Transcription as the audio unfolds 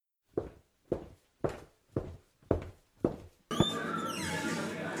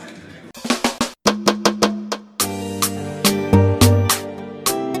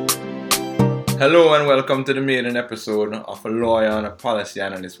Hello and welcome to the maiden episode of a lawyer and a policy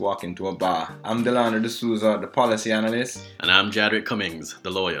analyst walk into a bar. I'm Delano D'Souza, the policy analyst. And I'm Jadwick Cummings, the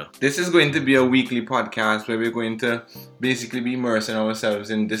lawyer. This is going to be a weekly podcast where we're going to basically be immersing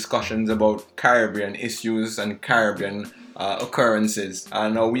ourselves in discussions about Caribbean issues and Caribbean occurrences.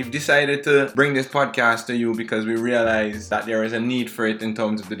 Now we've decided to bring this podcast to you because we realize that there is a need for it in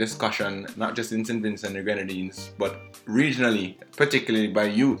terms of the discussion, not just in St. Vincent the Grenadines, but regionally, particularly by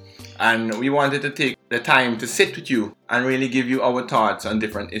you. And we wanted to take the time to sit with you and really give you our thoughts on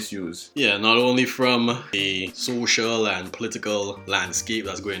different issues. Yeah, not only from the social and political landscape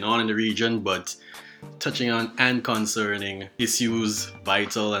that's going on in the region, but touching on and concerning issues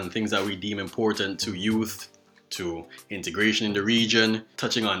vital and things that we deem important to youth, to integration in the region,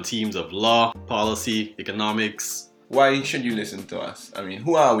 touching on themes of law, policy, economics. Why should you listen to us? I mean,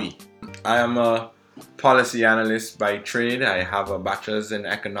 who are we? I am a policy analyst by trade. I have a bachelor's in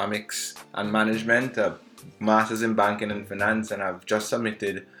economics and management, a master's in banking and finance, and I've just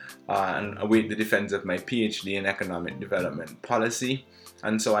submitted and await the defense of my PhD in economic development policy.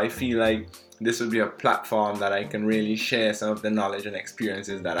 And so I feel like this would be a platform that I can really share some of the knowledge and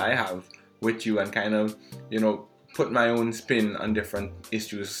experiences that I have with you and kind of, put my own spin on different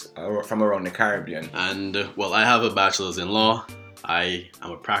issues from around the Caribbean. And I have a bachelor's in law. I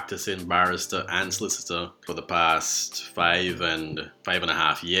am a practicing barrister and solicitor for the past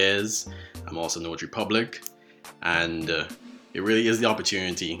 5.5 years. I'm also notary public, and it really is the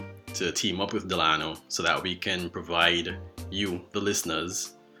opportunity to team up with Delano so that we can provide you, the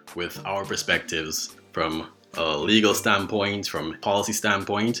listeners, with our perspectives from a legal standpoint, from a policy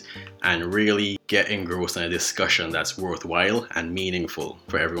standpoint, and really get engrossed in a discussion that's worthwhile and meaningful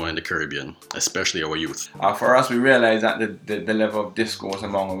for everyone in the Caribbean, especially our youth. For us, we realize that the level of discourse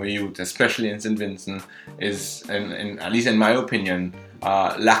among our youth, especially in St. Vincent, is, at least in my opinion,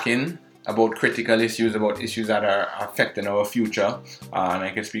 lacking about critical issues, about issues that are affecting our future. And I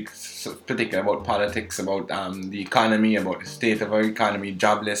can speak particularly about politics, about the economy, about the state of our economy,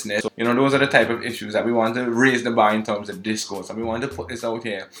 joblessness. Those are the type of issues that we want to raise the bar in terms of discourse. And we want to put this out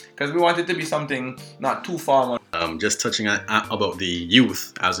here because we want it to be something not too far. Just touching on about the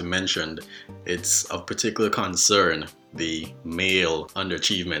youth, as we mentioned, it's of particular concern, the male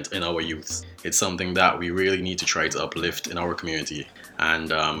underachievement in our youth. It's something that we really need to try to uplift in our community. And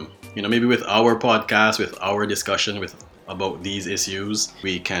maybe with our podcast, with our discussion about these issues,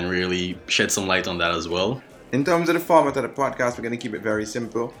 we can really shed some light on that as well. In terms of the format of the podcast, we're going to keep it very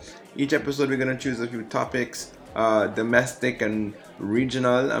simple. Each episode, we're going to choose a few topics, domestic and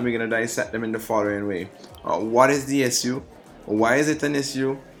regional, and we're going to dissect them in the following way. What is the issue? Why is it an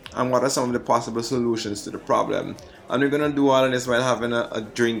issue? And what are some of the possible solutions to the problem? And we're going to do all of this while having a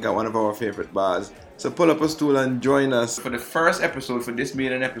drink at one of our favorite bars. So pull up a stool and join us. For the first episode, for this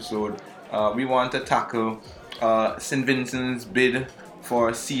maiden episode, we want to tackle St. Vincent's bid for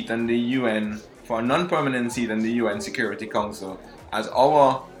a seat in the UN, for a non-permanent seat in the UN Security Council as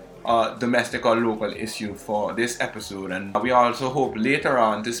our domestic or local issue for this episode. And we also hope later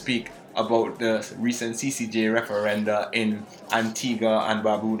on to speak about the recent CCJ Referenda in Antigua and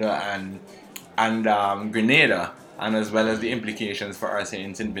Barbuda and Grenada, and as well as the implications for us here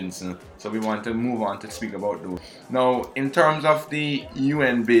in St. Vincent. So we want to move on to speak about those. Now, in terms of the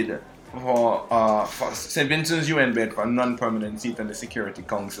UN bid for St. Vincent's UN bid for a non-permanent seat on the Security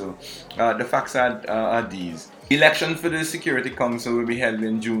Council, the facts are these. The election for the Security Council will be held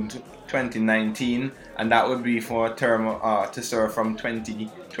in June 2019, and that would be for a term to serve from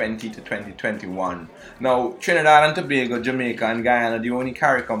 2020 to 2021. Now, Trinidad and Tobago, Jamaica, and Guyana are the only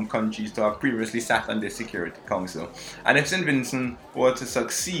CARICOM countries to have previously sat on the Security Council. And if St. Vincent were to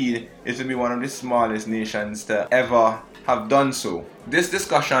succeed, it would be one of the smallest nations to ever have done so. This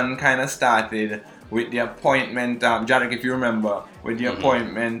discussion kind of started with the appointment, Jadwick, if you remember, with the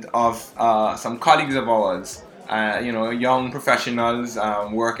appointment of some colleagues of ours. Young professionals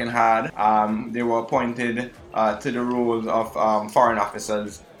working hard. They were appointed to the roles of foreign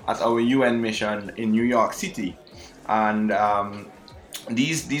officers at our UN mission in New York City. And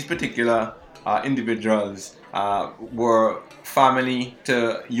these particular individuals were family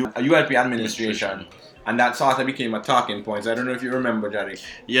to ULP administration. And that sort of became a talking point. So I don't know if you remember, Jerry.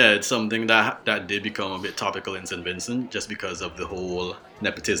 Yeah, it's something that did become a bit topical in St. Vincent just because of the whole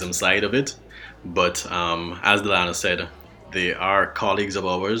nepotism side of it. But as Delano said, they are colleagues of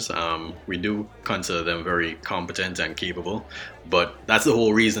ours. We do consider them very competent and capable. But that's the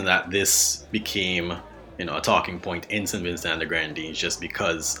whole reason that this became a talking point in St. Vincent and the Grenadines, just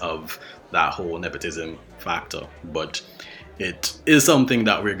because of that whole nepotism factor. But it is something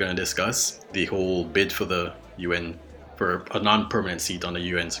that we're going to discuss, the whole bid for the UN a non-permanent seat on the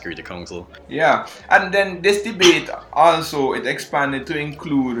UN Security Council. Yeah, and then this debate also it expanded to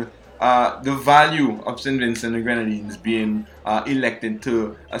include the value of St. Vincent the Grenadines being elected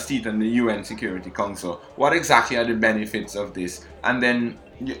to a seat on the UN Security Council. What exactly are the benefits of this? And then,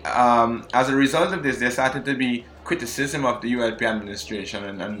 as a result of this, there started to be criticism of the ULP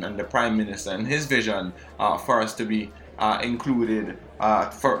administration and the Prime Minister and his vision for us to be included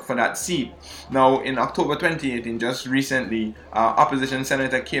for that seat. Now, in October 2018, just recently, opposition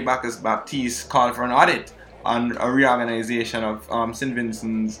Senator K. Bacchus Baptiste called for an audit on a reorganization of St.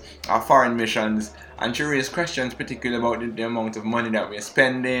 Vincent's foreign missions, and she raised questions particularly about the amount of money that we're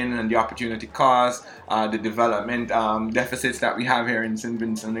spending and the opportunity cost, the development deficits that we have here in St.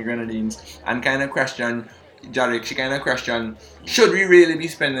 Vincent and the Grenadines, and kind of question, Jarek, she kind of questioned, should we really be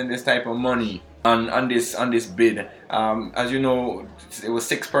spending this type of money on this bid? As you know, it was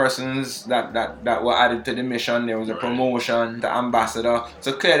 6 persons that were added to the mission. There was a promotion, the ambassador.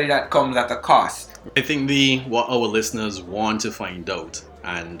 So clearly that comes at a cost. I think what our listeners want to find out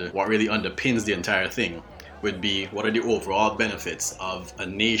and what really underpins the entire thing would be what are the overall benefits of a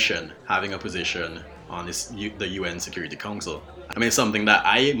nation having a position on the UN Security Council. I mean, it's something that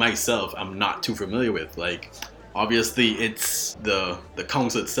I myself am not too familiar with. Like, obviously, it's the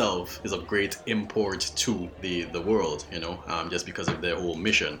council itself is of great import to the world, you know, just because of their whole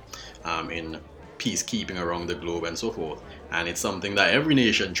mission in peacekeeping around the globe and so forth. And it's something that every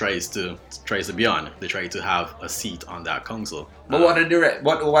nation tries to be on. They try to have a seat on that council. But what are the direct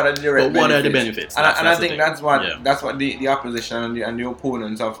benefits? What are the benefits? And I think that's what the opposition and the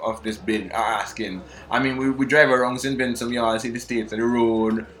opponents of this bid are asking. I mean, we drive around St. Vincent, we all see the state of the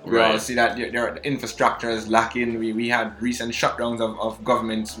road. We all see that the infrastructure is lacking. We had recent shutdowns of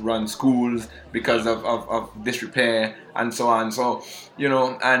government-run schools because of disrepair and so on. So, you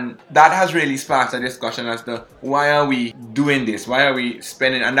know, and that has really sparked a discussion as to why are we doing this? Why are we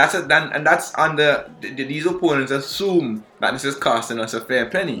spending? And that's under these opponents assume that this is costing us a fair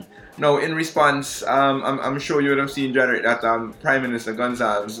penny. Now, in response, I'm sure you would have seen, Jarek, that Prime Minister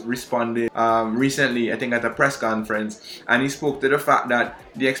Gonzalez responded recently, I think at a press conference, and he spoke to the fact that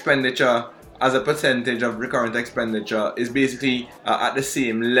the expenditure as a percentage of recurrent expenditure is basically at the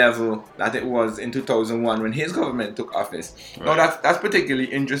same level that it was in 2001 when his government took office. Right. Now that's particularly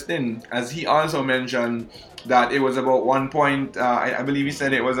interesting, as he also mentioned that it was about I believe he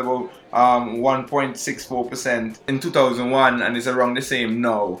said it was about 1.64% in 2001, and it's around the same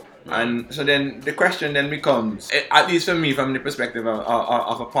now. And so then the question then becomes, at least for me, from the perspective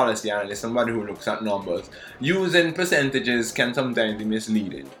of a policy analyst, somebody who looks at numbers, using percentages can sometimes be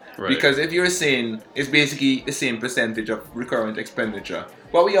misleading. Right. Because if you're saying it's basically the same percentage of recurrent expenditure,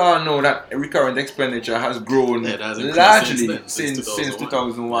 but we all know that recurrent expenditure has grown largely since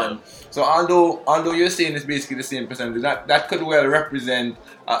 2001. Yeah. So although you're saying it's basically the same percentage, that could well represent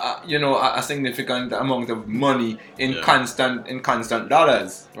a significant amount of money in constant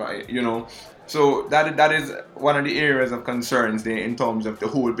dollars, right? You know. So that is one of the areas of concerns there in terms of the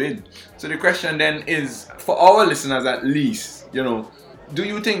whole bid. So the question then is, for our listeners at least, you know, do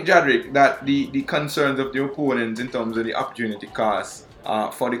you think, Jadrick, that the concerns of the opponents in terms of the opportunity cost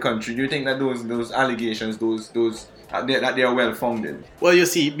for the country, do you think that those allegations, that they are well founded? Well, you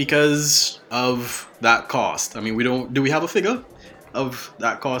see, because of that cost, I mean, do we have a figure of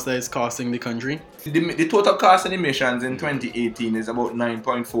that cost that is costing the country? The total cost of the missions in 2018 is about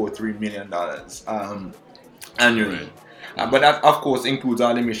 $9.43 million annually. Right. But that, of course, includes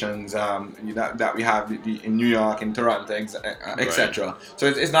all the missions that we have in New York, in Toronto, etc. Right. So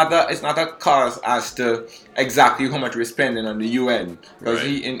it's not a cost as to exactly how much we're spending on the UN. Because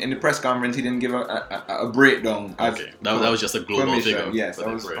in the press conference, he didn't give a breakdown. Okay, that was just a global figure. Yes, that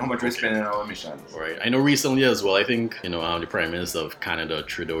was how much we're spending on our missions. Right. I know recently as well, I think, the Prime Minister of Canada,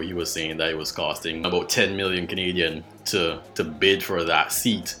 Trudeau, he was saying that it was costing about 10 million Canadian to bid for that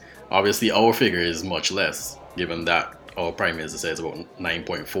seat. Obviously, our figure is much less, given that our Prime Minister says about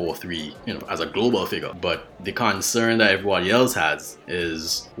 9.43, as a global figure. But the concern that everybody else has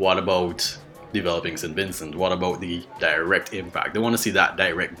is, what about developing St. Vincent? What about the direct impact? They want to see that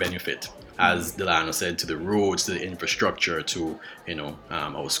direct benefit, as Delano said, to the roads, to the infrastructure, to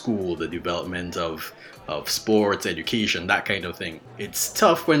our school, the development of sports, education, that kind of thing. It's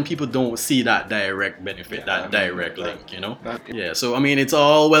tough when people don't see that direct benefit, direct link, Yeah, so I mean, it's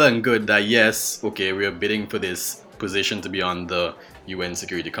all well and good that yes, okay, we are bidding for this position to be on the UN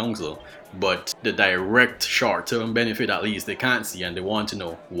Security Council, but the direct short-term benefit, at least, they can't see, and they want to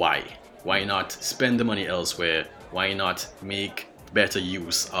know why. Why not spend the money elsewhere? Why not make better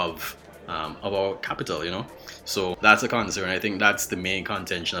use of of our capital, So that's a concern. I think that's the main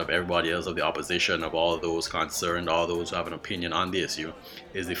contention of everybody else, of the opposition, of all those concerned, all those who have an opinion on the issue,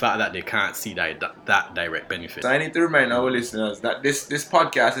 is the fact that they can't see that direct benefit. So I need to remind our listeners that this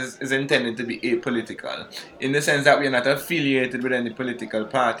podcast is intended to be apolitical, in the sense that we are not affiliated with any political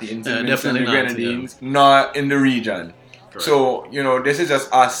party in Vincent the Grenadines, nor in the region. Correct. So, this is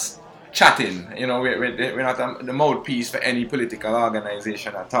just us chatting. We're not the mouthpiece for any political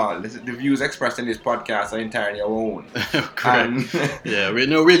organization at all. The views expressed in this podcast are entirely our own. Correct.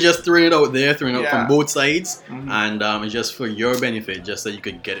 We're just throwing it out there, from both sides, and it's just for your benefit, just so you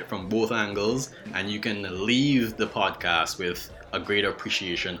could get it from both angles, and you can leave the podcast with a greater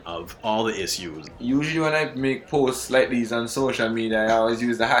appreciation of all the issues. Usually when I make posts like these on social media, I always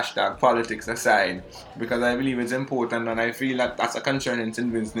use the hashtag politics aside, because I believe it's important, and I feel that that's a concern in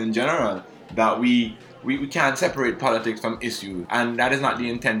St. Vincent in general, that we can't separate politics from issues, and that is not the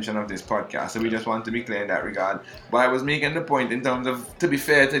intention of this podcast, so we just want to be clear in that regard. But I was making the point in terms of, to be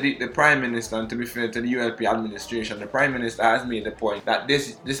fair to the Prime Minister and to be fair to the ULP administration, the Prime Minister has made the point that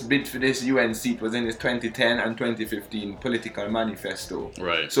this bid for this UN seat was in his 2010 and 2015 political manifesto.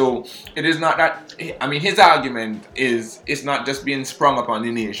 Right. So it is not that, his argument is, it's not just being sprung upon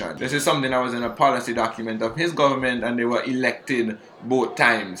the nation. This is something that was in a policy document of his government, and they were elected both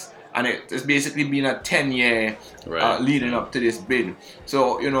times. And it's basically been a 10-year leading up to this bid.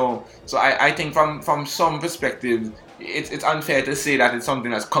 So, so I think from some perspectives, it's unfair to say that it's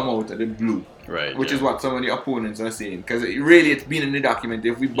something that's come out of the blue. Right. Which is what some of the opponents are saying. Because it's been in the document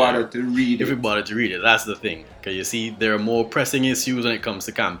if we bother to read it. If we bother to read it, that's the thing. Because you see, there are more pressing issues when it comes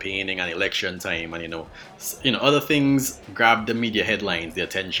to campaigning and election time, and other things grab the media headlines, the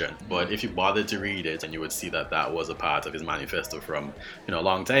attention. But if you bother to read it, and you would see that was a part of his manifesto from a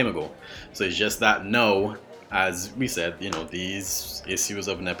long time ago. So it's just that now, as we said, these issues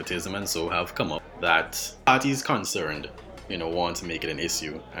of nepotism and so have come up, that parties concerned want to make it an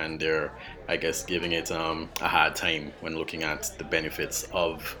issue, and they're, I guess, giving it a hard time when looking at the benefits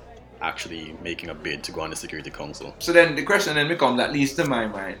of actually making a bid to go on the Security Council. So then the question then becomes, at least to my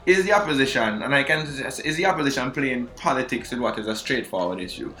mind, is the opposition playing politics with what is a straightforward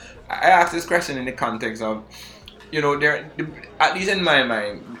issue? I ask this question in the context of, at least in my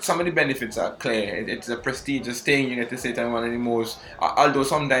mind, some of the benefits are clear. It's a prestigious thing. You get to sit on one of the most, although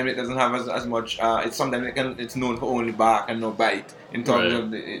sometimes it doesn't have as much, it's known for only bark and no bite in terms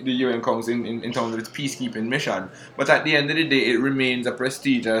of the UN Council, in terms of its peacekeeping mission. But at the end of the day, it remains a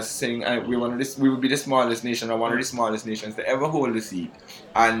prestigious thing. We will be the smallest nation, or one of the smallest nations to ever hold the seat.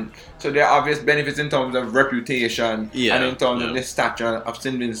 And so there are obvious benefits in terms of reputation, and in terms of the stature of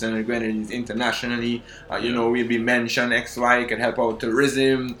St. Vincent and the Grenadines internationally. We'll be mentioned XY, it can help our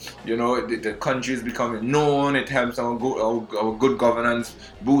tourism, the country is becoming known, it helps our good governance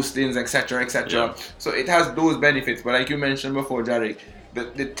boostings, etc. So it has those benefits, but like you mentioned before, Jarek,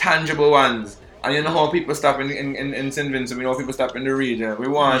 the tangible ones. And how people stop in St. Vincent, people stop in the region. We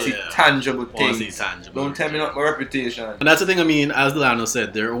want to see tangible things. Don't tell me not my reputation. And that's the thing, as Delano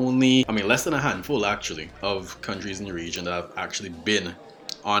said, there are only, less than a handful, actually, of countries in the region that have actually been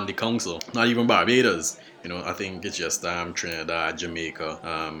on the council. Not even Barbados. I think it's just Trinidad, Jamaica,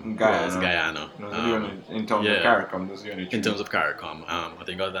 Guyana. In terms of CARICOM, there's the only two. In terms of CARICOM, I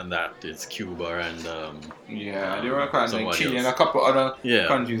think other than that, it's Cuba and there were quite like Chile and a couple other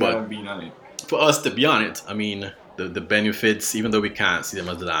countries that have been on it. For us, to be on it, the benefits, even though we can't see them,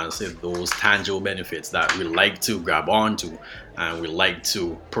 as Delano said, those tangible benefits that we like to grab onto and we like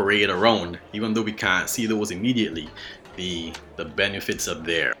to parade around, even though we can't see those immediately, the benefits are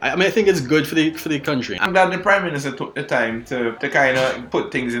there. I think it's good for the country. I'm glad the Prime Minister took the time to kind of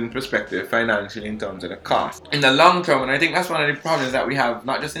put things in perspective financially in terms of the cost. In the long term, and I think that's one of the problems that we have,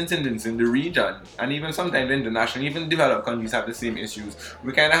 not just in the region, and even sometimes internationally, even developed countries have the same issues.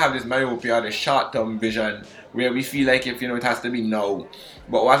 We kind of have this myopia, this short-term vision, where we feel like if it has to be now.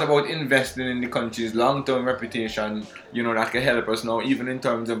 But what about investing in the country's long-term reputation, that can help us now, even in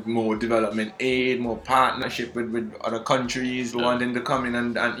terms of more development aid, more partnership with other countries wanting to come in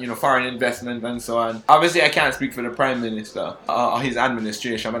and foreign investment and so on. Obviously, I can't speak for the Prime Minister or his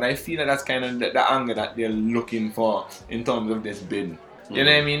administration, but I feel that that's kind of the angle that they're looking for in terms of this bid. You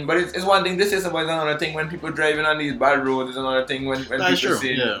know what I mean? But it's one thing. This is another thing when people driving on these bad roads. It's another thing when people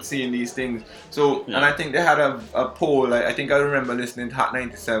seeing these things. So, and I think they had a poll. I think I remember listening to Hot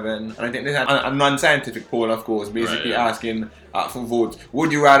 97. And I think they had a non-scientific poll, of course, basically asking for votes.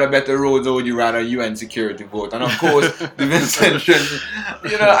 Would you rather better roads or would you rather UN security vote? And of course, the Vincent,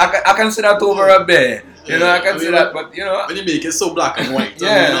 I can see that over a bear. I can see that, but when you make it so black and white,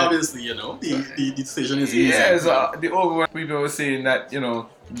 obviously, the decision is easy. So the overall people were saying that,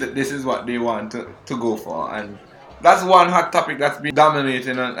 this is what they want to go for. And that's one hot topic that's been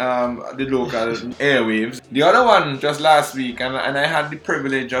dominating the local airwaves. The other one just last week, and I had the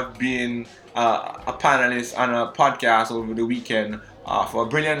privilege of being a panelist on a podcast over the weekend for a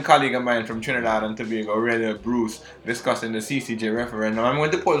brilliant colleague of mine from Trinidad and Tobago, Aurelia Bruce, discussing the CCJ referendum. I'm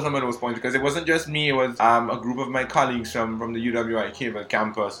going to pull some of those points because it wasn't just me, it was a group of my colleagues from the UWI Cable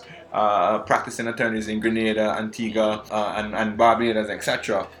campus, practicing attorneys in Grenada, Antigua, and Barbados,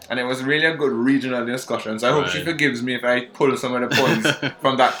 etc. And it was really a good regional discussion. So I hope she forgives me if I pull some of the points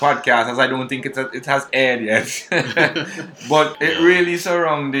from that podcast, as I don't think it has aired yet. But it really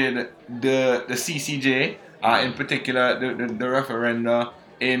surrounded the CCJ. In particular, the referenda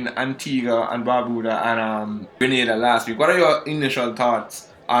in Antigua and Barbuda and Grenada last week. What are your initial thoughts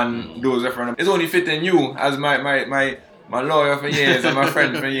on those referendums? It's only fitting you, as my lawyer for years and my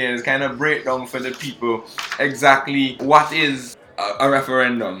friend for years, kind of break down for the people exactly what is a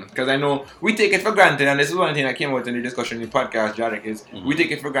referendum. Because I know we take it for granted, and this is one thing that came out in the discussion in the podcast, Jarek, is we take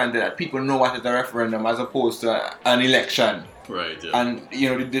it for granted that people know what is a referendum as opposed to an election. Right, yeah. And,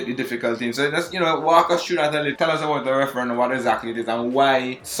 the difficult thing. So just, walk us through that a little. Tell us about the referendum, what exactly it is, and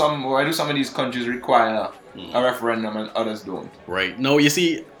why do some of these countries require a referendum and others don't. Right. Now, you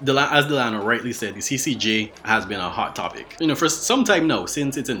see, as Delano rightly said, the CCJ has been a hot topic, for some time now,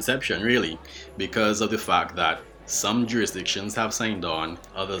 since its inception, really, because of the fact that some jurisdictions have signed on,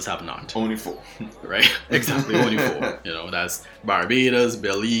 others have not. Only 4. Right? Exactly, only 4. That's Barbados,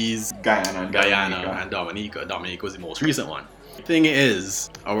 Belize, Guyana, and Dominica. Dominica was the most recent one. The thing is,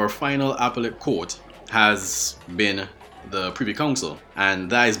 our final appellate court has been the Privy Council, and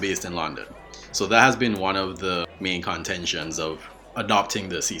that is based in London. So that has been one of the main contentions of adopting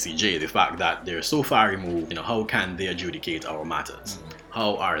the CCJ, the fact that they're so far removed. How can they adjudicate our matters?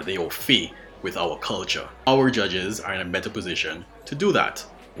 How are they au fait with our culture? Our judges are in a better position to do that.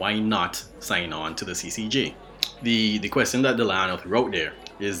 Why not sign on to the CCJ? The question that Delano threw out there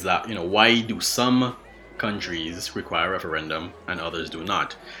is that, why do some countries require a referendum and others do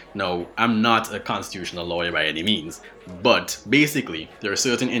not? Now, I'm not a constitutional lawyer by any means, but basically there are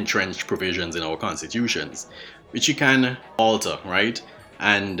certain entrenched provisions in our constitutions which you can alter, right?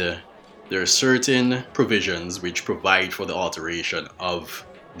 And there are certain provisions which provide for the alteration of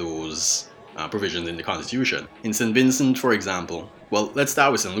those provisions in the Constitution. In St. Vincent, for example, well, let's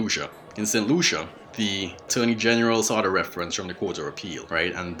start with St. Lucia. In St. Lucia, the Attorney General sought a reference from the Court of Appeal,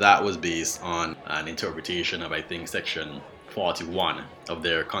 right? And that was based on an interpretation of, I think, Section 41 of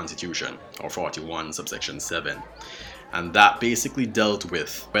their Constitution, or 41 subsection 7. And that basically dealt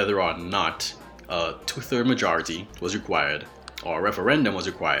with whether or not a 2/3 majority was required, or a referendum was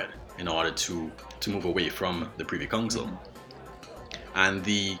required, in order to move away from the Privy Council. And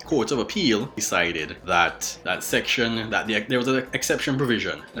the Court of Appeal decided that there was an exception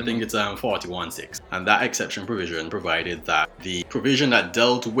provision. I think it's 41.6. And that exception provision provided that the provision that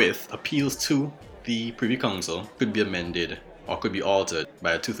dealt with appeals to the Privy Council could be amended or could be altered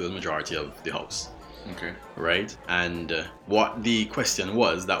by a 2/3 majority of the House. Okay. Right? And what the question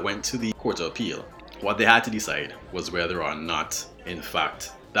was that went to the Court of Appeal, what they had to decide was whether or not, in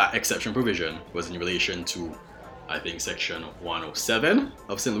fact, that exception provision was in relation to, I think, Section 107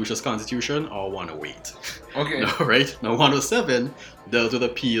 of St. Lucia's Constitution, or 108. Okay. No, right? Now, 107 dealt with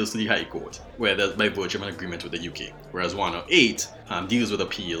appeals to the High Court, where there's by virtue of an agreement with the UK, whereas 108 deals with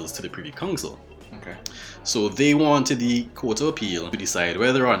appeals to the Privy Council. Okay. So they wanted the Court of Appeal to decide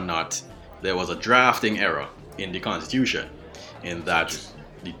whether or not there was a drafting error in the Constitution, in that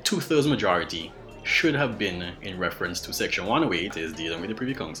the 2/3 majority should have been in reference to Section 108, is dealing with the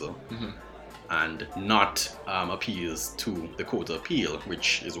Privy Council, and not appeals to the Court of Appeal,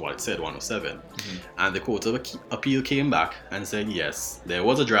 which is what it said, 107. And the Court of Appeal came back and said, yes, there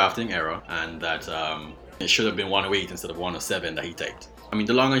was a drafting error, and that it should have been 108 instead of 107 that he typed. I mean,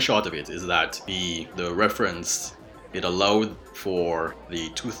 the long and short of it is that the reference, it allowed for the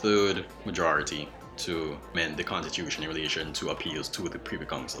 2/3 majority to amend the Constitution in relation to appeals to the Privy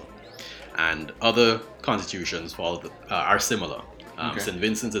Council. And other constitutions are similar. St.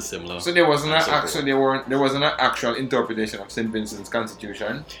 Vincent's is similar. So there wasn't an actual interpretation of St. Vincent's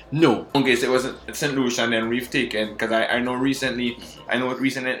Constitution. No. Okay, so it was St. Lucia, and then we've taken, because I know recently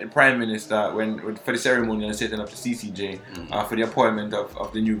the Prime Minister, for the ceremony and setting up the CCJ, for the appointment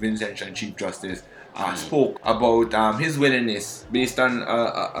of the new Vincentian Chief Justice, spoke about his willingness, based on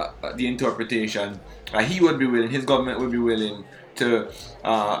the interpretation, he would be willing, his government would be willing to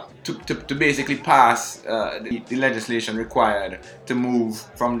basically pass the legislation required to move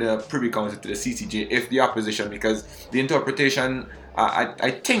from the Privy Council to the CCJ if the opposition, because the interpretation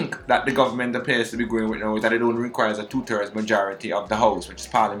I think that the government appears to be going with now is that it only requires a 2/3 majority of the House, which is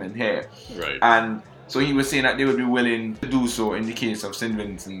Parliament here. Right. And so he was saying that they would be willing to do so in the case of St.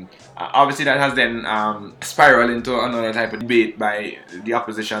 Vincent. Obviously, that has then spiraled into another type of debate by the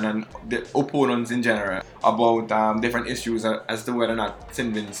opposition and the opponents in general about different issues as to whether or not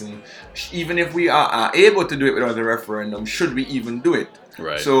St. Vincent, even if we are able to do it without a referendum, should we even do it?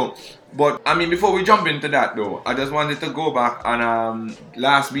 Right. So, but I mean, before we jump into that though, I just wanted to go back on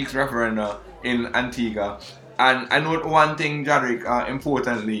last week's referendum in Antigua. And I note one thing, Jadrick,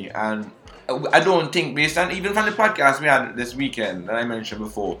 importantly, and I don't think, based on even from the podcast we had this weekend that I mentioned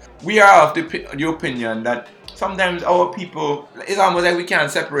before, we are of the opinion that sometimes our people, it's almost like we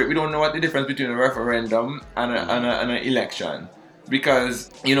can't separate. We don't know what the difference between a referendum and an election, because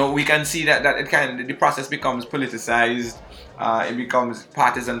we can see that the process becomes politicized. It becomes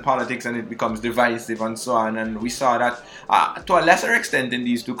partisan politics and it becomes divisive and so on. And we saw that to a lesser extent in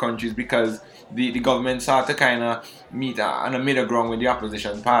these two countries, because the government sought to kind of meet on a middle ground with the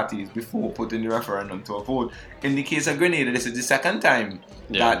opposition parties before putting the referendum to a vote. In the case of Grenada, this is the second time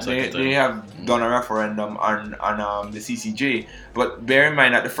that they have done a referendum on the CCJ. But bear in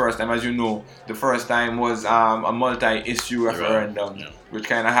mind that the first time, as you know, the first time was a multi-issue referendum, which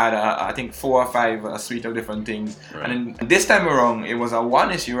kind of had, I think, 4 or 5, a suite of different things. Right. And then this time around, it was a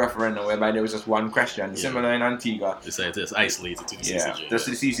one-issue referendum whereby there was just one question, similar in Antigua. It's isolated to the CCJ. Just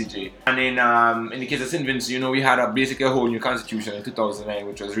the CCJ. And in the case of St. Vincent, we had basically a whole new constitution in 2009,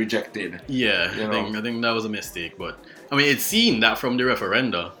 which was rejected. Yeah, I think that was a mistake. But I mean, it seemed that from the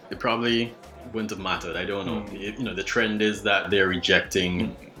referenda, it probably wouldn't have mattered. I don't know. The trend is that they're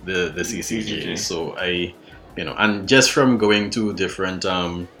rejecting the CCJ. So and just from going to different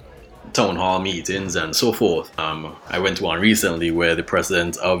town hall meetings and so forth, I went to one recently where the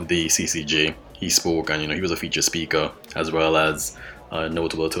president of the CCJ, he spoke, and he was a featured speaker as well as a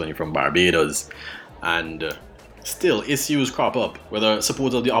notable attorney from Barbados. And still, issues crop up, whether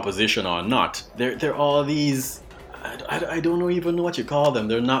supporters of the opposition or not. There are all these, I don't even know what you call them.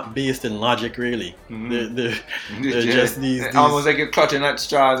 They're not based in logic, really. They're just these almost like you're clutching at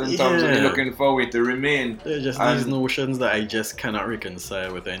straws in terms of you're looking for a way to remain. They're just these notions that I just cannot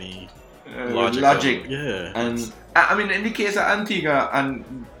reconcile with any logic. Yeah. And I mean, in the case of Antigua,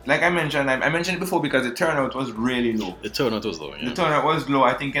 and like I mentioned it before because the turnout was really low. The turnout was low, yeah. The turnout was low.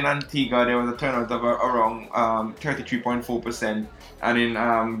 I think in Antigua there was a turnout of around 33.4%, and in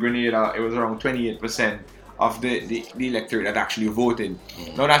Grenada it was around 28% of the electorate that actually voted.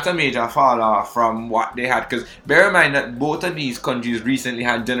 Now that's a major fall off from what they had, because bear in mind that both of these countries recently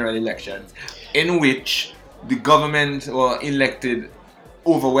had general elections in which the government were elected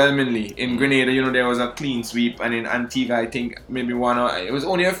overwhelmingly. In Grenada, there was a clean sweep, and in Antigua, I think maybe it was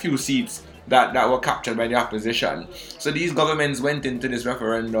only a few seats that were captured by the opposition. So these governments went into this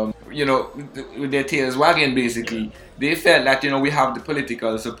referendum, with their tails wagging basically. They felt that, we have the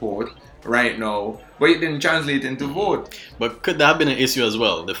political support right now, but it didn't translate into vote. But could that have been an issue as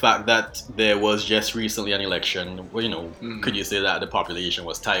well? The fact that there was just recently an election, could you say that the population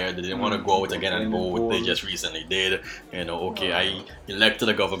was tired, they didn't want to go out again and vote, they just recently did, I elected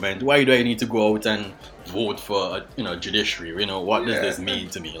a government, why do I need to go out and vote for a judiciary? What does this mean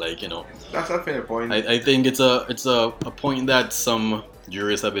to me? That's a fair point. I think it's a point that some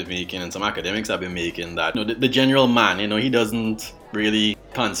jurists have been making and some academics have been making, that the general man, he doesn't really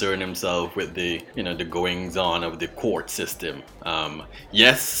concern himself with the the goings on of the court system.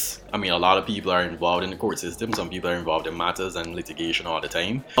 Yes, I mean, a lot of people are involved in the court system. Some people are involved in matters and litigation all the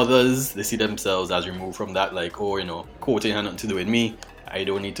time. Others, they see themselves as removed from that, like, courting had nothing to do with me. I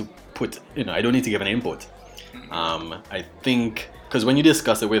don't need to I don't need to give an input. I think because when you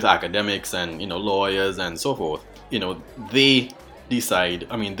discuss it with academics and lawyers and so forth, they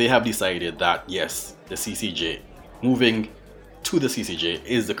have decided that yes, the CCJ, moving to the CCJ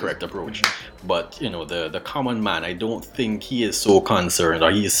is the correct approach. But the common man, I don't think he is so concerned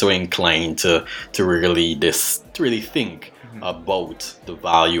or he is so inclined to really think about the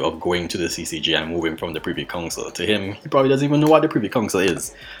value of going to the CCJ and moving from the Privy Council. To him, he probably doesn't even know what the Privy Council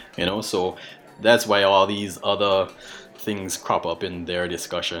is. So that's why all these other things crop up in their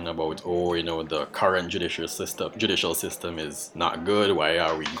discussion about, the current judicial system is not good. Why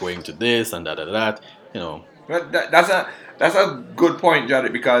are we going to this and that? But that's a good point,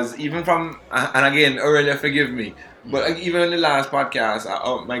 Jared, because even from, and again, earlier, forgive me, but even in the last podcast,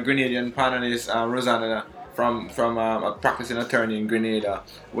 my Grenadian panelist, Rosanna, from a practicing attorney in Grenada,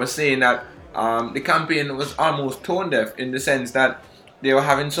 was saying that the campaign was almost tone deaf in the sense that they were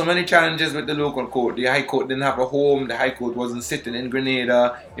having so many challenges with the local court. The High Court didn't have a home. The High Court wasn't sitting in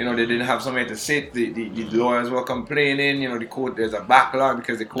Grenada. They didn't have somewhere to sit. The lawyers were complaining. The court, there's a backlog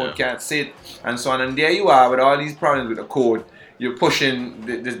because the court can't sit, and so on. And there you are with all these problems with the court. You're pushing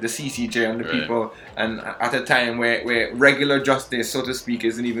the CCJ on the people, and at a time where regular justice, so to speak,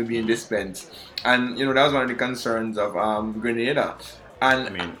 isn't even being dispensed. And that was one of the concerns of Grenada. And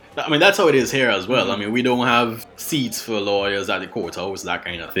I mean that's how it is here as well. I mean, we don't have seats for lawyers at the courthouse, that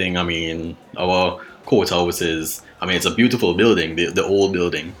kind of thing. I mean, our courthouse is, it's a beautiful building, the old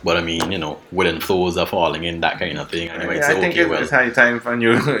building, but wooden floors are falling in, that kind of thing. And I think it's high time for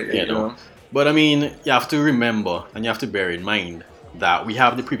you. But you have to remember and you have to bear in mind that we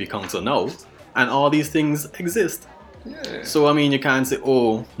have the Privy Council now, and all these things exist. Yeah. So you can't say,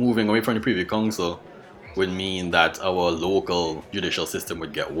 moving away from the Privy Council would mean that our local judicial system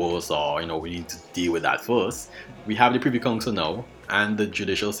would get worse, or we need to deal with that first. We have the Privy Council now, and the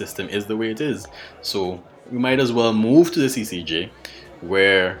judicial system is the way it is. So we might as well move to the CCJ,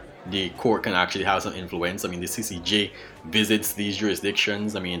 where the court can actually have some influence. The CCJ visits these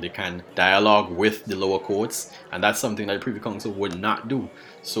jurisdictions. They can dialogue with the lower courts, and that's something that the Privy Council would not do.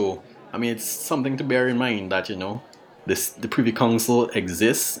 So it's something to bear in mind that the Privy Council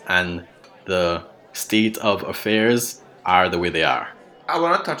exists, and the state of affairs are the way they are. I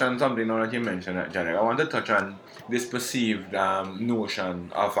want to touch on something now that you mentioned, Janek. I want to touch on this perceived notion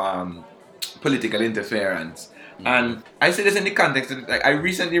of political interference. And I say this in the context of, I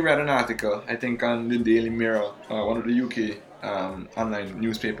recently read an article, I think on the Daily Mirror, one of the UK online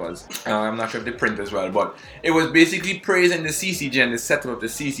newspapers. I'm not sure if they print as well, but it was basically praising the CCJ and the setup of the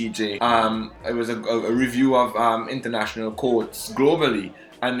CCJ. It was a review of international courts globally.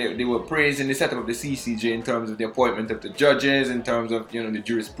 And they were praising the setup of the CCJ in terms of the appointment of the judges, in terms of the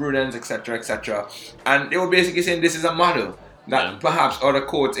jurisprudence, etc., etc. And they were basically saying this is a model that perhaps other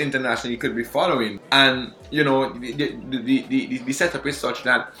courts internationally could be following. And the setup is such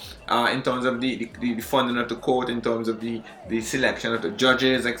that in terms of the funding of the court, in terms of the selection of the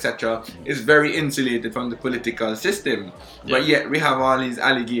judges, etc., is very insulated from the political system. But yet we have all these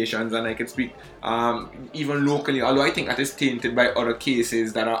allegations, and I can speak even locally, although I think that is tainted by other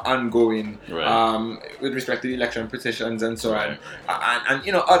cases that are ongoing with respect to the election petitions and so on.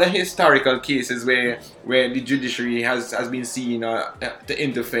 And other historical cases where the judiciary has been seen to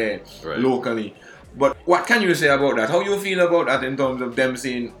interfere locally. But what can you say about that? How you feel about that in terms of them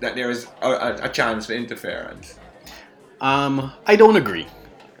saying that there is a chance for interference? I don't agree.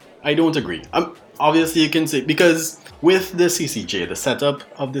 Obviously, you can say, because with the CCJ, the setup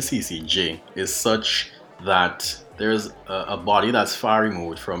of the CCJ is such that there's a body that's far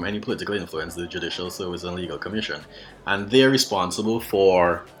removed from any political influence, the Judicial Service and Legal Commission, and they're responsible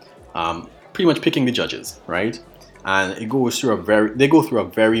for pretty much picking the judges, right? And they go through a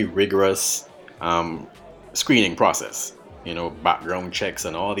very rigorous screening process. Background checks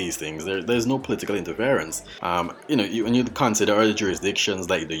and all these things. There's no political interference. When you consider other jurisdictions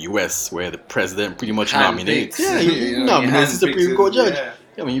like the US, where the president pretty much nominates. He nominates the Supreme Court judge.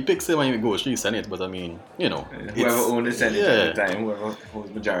 He picks him and he goes to the Senate. But whoever owned the Senate at the time, whoever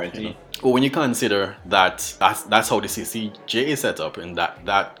holds majority. But when you consider that that's how the CCJ is set up, and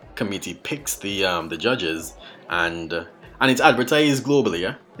that committee picks the judges, and it's advertised globally.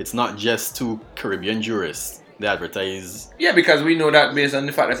 Yeah, it's not just to Caribbean jurists. They advertise. Yeah, because we know that based on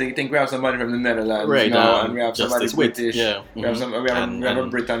the fact that they think we have somebody from the Netherlands now, and we have somebody British. We have a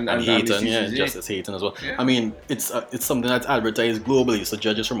Britain and Hayton, Justice Hayton as well. Yeah. It's something that's advertised globally, so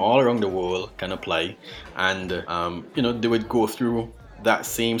judges from all around the world can apply, and they would go through that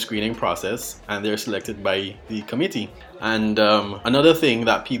same screening process, and they're selected by the committee. And another thing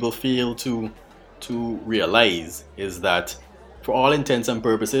that people fail to realize is that, for all intents and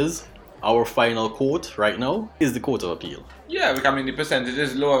purposes, our final court right now is the Court of Appeal. Yeah, the percentage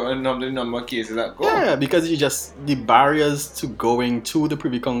is lower than the number of cases that go. Yeah, because the barriers to going to the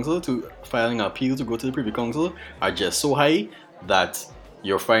Privy Council, to filing an appeal to go to the Privy Council, are just so high that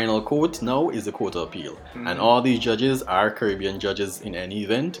your final court now is the Court of Appeal. And all these judges are Caribbean judges in any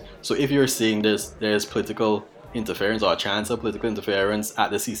event. So if you're saying there's political interference or a chance of political interference at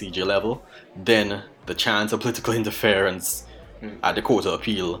the CCJ level, then the chance of political interference at the Court of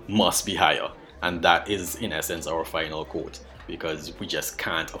Appeal must be higher, and that is in essence our final court, because we just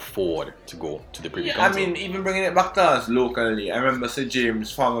can't afford to go to the Privy I Council. mean, even bringing it back to us locally, I remember Sir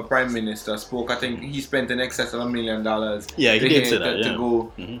James, former Prime Minister, spoke. I think he spent in excess of $1 million. Yeah, he did say that. Yeah.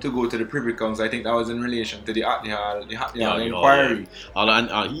 To go to the Privy Council. I think that was in relation to the Hall Yeah, inquiry.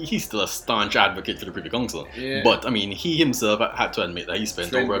 He's still a staunch advocate for the Privy Council. Yeah. But I mean, he himself had to admit that he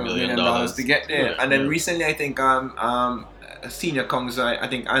spent over $1 million to get there. Yeah, and then yeah. recently, I think senior counsel, I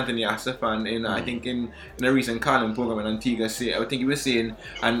think Anthony Asafan, I think in a recent Carlin program in Antigua, I think he was saying,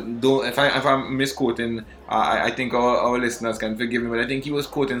 and don't if I'm misquoting, I think our listeners can forgive me, but I think he was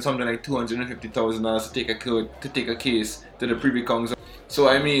quoting something like $250,000 to take a case to the Privy Council. So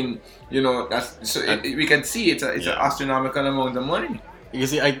I mean, we can see it's an astronomical amount of money. You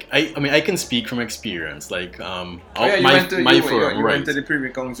see, I mean, I can speak from experience. Like, you went to the Privy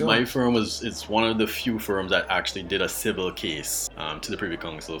Council. My firm it's one of the few firms that actually did a civil case to the Privy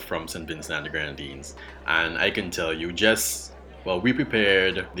Council from St. Vincent the Grenadines, and I can tell you we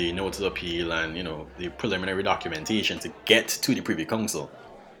prepared the notice of appeal and the preliminary documentation to get to the Privy Council,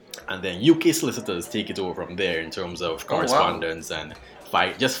 and then UK solicitors take it over from there in terms of correspondence and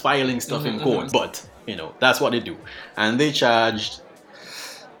just filing stuff in court. But that's what they do, and they charged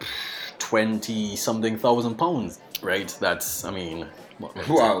 20-something thousand pounds, right? That's, I mean,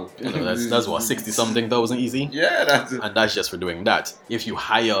 wow. That's what, 60-something thousand easy? Yeah, and that's just for doing that. If you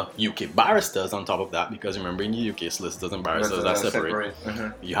hire UK barristers on top of that, because remember in the UK solicitors and barristers are separate.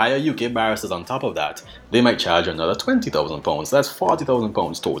 You hire UK barristers on top of that, they might charge another 20,000 pounds. That's 40,000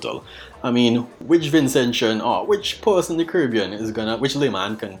 pounds total. I mean, which Vincentian or which person in the Caribbean which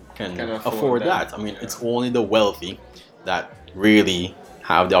layman can afford that? I mean, it's only the wealthy that really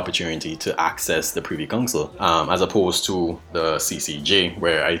have the opportunity to access the Privy Council, as opposed to the CCJ,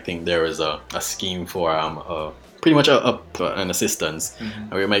 where I think there is a scheme for pretty much an assistance,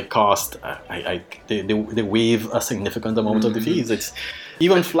 where it might cost. They waive a significant amount of the fees. It's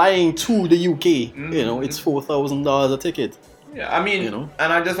even flying to the UK. It's $4,000 a ticket. Yeah, I mean,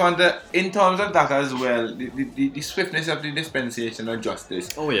 and I just want to, in terms of that as well, the swiftness of the dispensation of justice.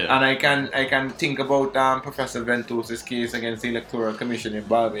 Oh yeah. And I can think about Professor Ventos's case against the Electoral Commission in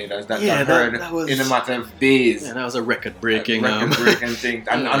Barbados that heard in a matter of days. Yeah, that was a record-breaking thing,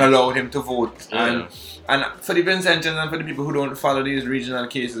 and allowed him to vote. Yeah. And for the Vincentians and for the people who don't follow these regional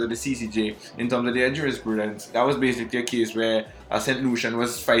cases of the CCJ in terms of their jurisprudence, that was basically a case where St. Lucian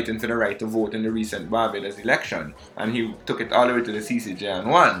was fighting for the right to vote in the recent Barbados election, and he took it all the way to the CCJ and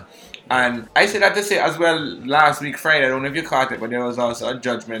won. And I said that to say as well, last week Friday, I don't know if you caught it, but there was also a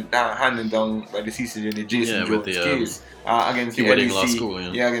judgment handed down by the CCJ in the Jason Jones case against the wedding law school,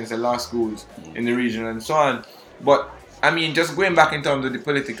 against the law schools in the region and so on. But I mean, just going back in terms of the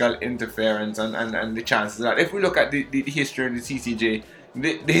political interference and the chances of that, if we look at the history of the CCJ,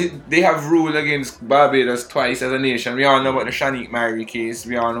 they have ruled against Barbados twice as a nation. We all know about the Shanique Mary case.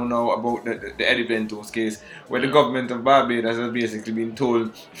 We all know about the Eddie Ventos case, where the government of Barbados has basically been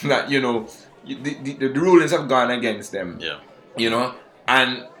told that, the rulings have gone against them. Yeah.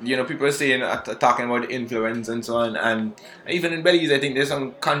 And people are saying, talking about the influence and so on, and even in Belize, I think there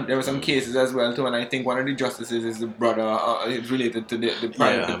were some cases as well too. And I think one of the justices is the brother. It's related to the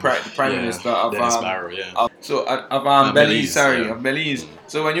prime minister of Belize. Of Belize.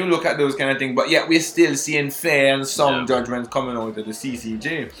 So when you look at those kind of things, but yet we're still seeing fair and sound judgments coming out of the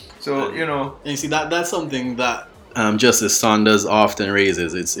CCJ. So and you see that's something that Justice Saunders often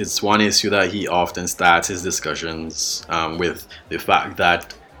raises. It's one issue that he often starts his discussions with the fact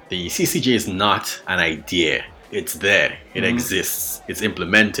that the CCJ is not an idea. It's there. It exists. It's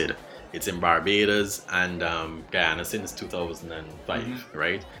implemented. It's in Barbados and Guyana since 2005,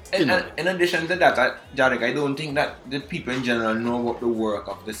 right? In addition to that, Jarek, I don't think that the people in general know about the work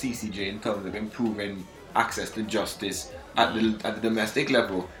of the CCJ in terms of improving access to justice at the domestic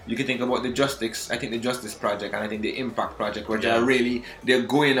level. You can think about the Justice Project, and I think the Impact Project, where they're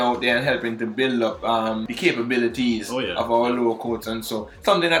going out there and helping to build up the capabilities of our lower courts, and so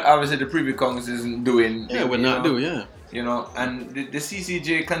something that obviously the Privy Council isn't doing. And the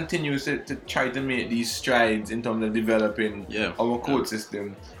CCJ continues to try to make these strides in terms of developing our court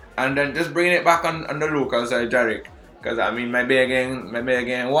system, and then just bringing it back on the local side, Jarek. Because I mean, my beer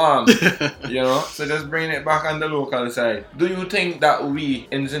getting warm, So just bringing it back on the local side. Do you think that we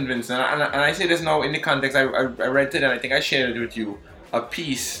in St. Vincent, and I say this now in the context, I read today, and I think I shared it with you, a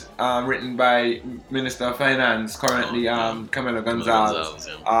piece written by Minister of Finance currently, Camilo Gonzalez,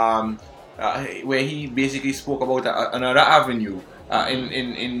 where he basically spoke about another avenue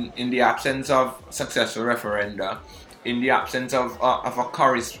in the absence of successful referenda, in the absence of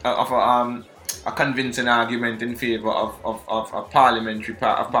a convincing argument in favor of Parliament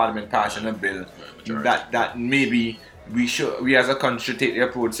passing a bill that maybe we as a country should take the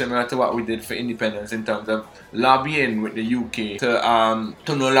approach similar to what we did for independence in terms of lobbying with the UK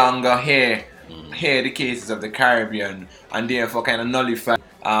to no longer hear the cases of the Caribbean, and therefore kind of nullify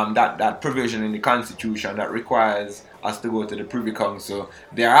that provision in the Constitution that requires us to go to the Privy Council.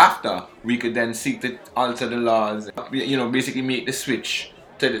 Thereafter, we could then seek to alter the laws, basically make the switch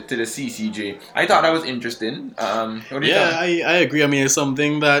to the CCJ. I thought that was interesting. What do you think? I agree. I mean, it's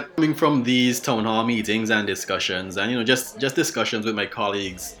something that coming from these town hall meetings and discussions, and just discussions with my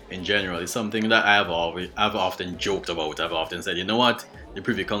colleagues in general, is something that I've often joked about. I've often said, you know what, the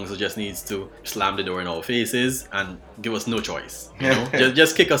Privy Council just needs to slam the door in our faces and give us no choice.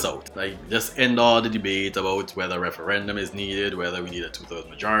 Just kick us out. Like, just end all the debate about whether a referendum is needed, whether we need a 2/3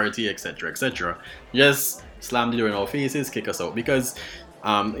 majority, etc., etc. Just slam the door in our faces, kick us out, because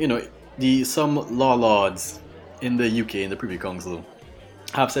some law lords in the UK, in the Privy Council,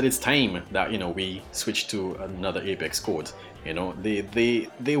 have said it's time that we switch to another apex court.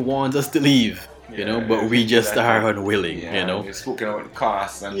 They want us to leave, but we just are unwilling. You've spoken about the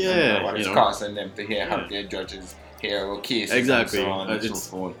costs and what it's costing them to have their judges hear our cases. Exactly. And so on and it's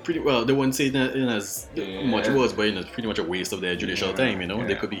so forth. pretty well. They won't say that as much words, but it's pretty much a waste of their judicial time.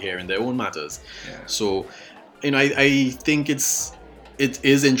 They could be hearing their own matters. Yeah. So, I think it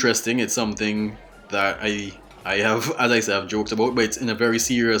is interesting. It's something that I have, as I said, I've joked about, but it's in a very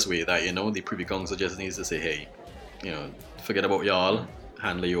serious way that, the Privy Council just needs to say, hey, forget about y'all,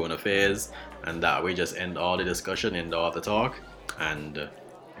 handle your own affairs, and that way just end all the discussion, end all the talk, and,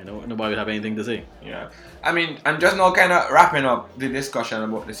 nobody would have anything to say. Yeah. I mean, I'm just now kind of wrapping up the discussion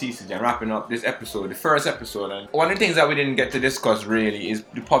about the CCJ and wrapping up this episode, the first episode. And one of the things that we didn't get to discuss really is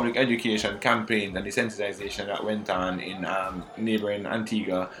the public education campaign and the sensitization that went on in neighboring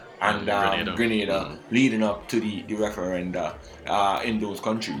Antigua and Grenada leading up to the referenda in those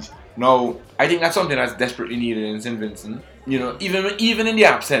countries. Now, I think that's something that's desperately needed in St. Vincent. Even in the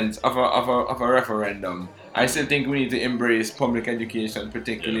absence of a referendum, I still think we need to embrace public education,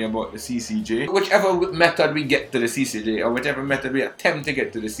 particularly about the CCJ. Whichever method we get to the CCJ, or whichever method we attempt to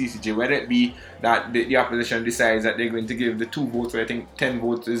get to the CCJ, whether it be that the opposition decides that they're going to give the 2 votes, or I think 10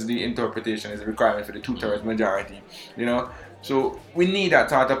 votes is the interpretation, is the requirement for the 2/3 majority. So we need that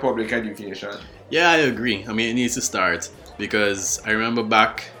sort of public education. Yeah, I agree. I mean, it needs to start, because I remember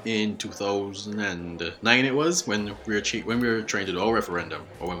back in 2009 it was when we were trying to do our referendum,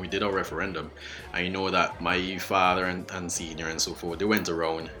 or when we did our referendum. I know that my father and senior and so forth, they went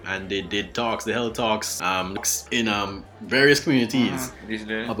around and they did talks. They held talks in various communities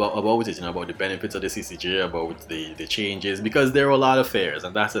about it, about the benefits of the CCJ, about the changes, because there are a lot of fairs,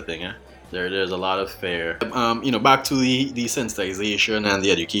 and that's the thing. There's a lot of fair. Back to the sensitization and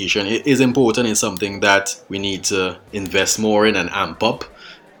the education. It is important. It's something that we need to invest more in and amp up.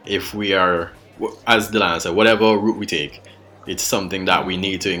 If we are, as Dylan said, whatever route we take, it's something that we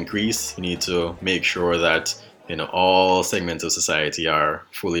need to increase. We need to make sure that all segments of society are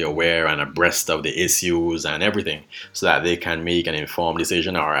fully aware and abreast of the issues and everything, so that they can make an informed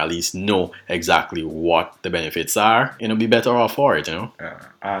decision, or at least know exactly what the benefits are. Be better off for it.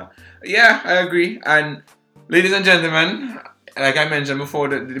 Yeah, I agree. And ladies and gentlemen, like I mentioned before,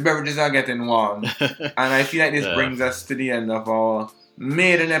 the beverages are getting warm. And I feel like this brings us to the end of our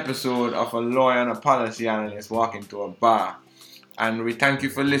maiden episode of a lawyer and a policy analyst walking to a bar. And we thank you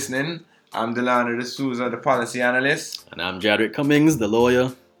for listening. I'm Delano D'Souza, the policy analyst. And I'm Jadwick Cummings, the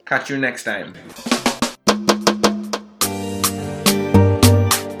lawyer. Catch you next time.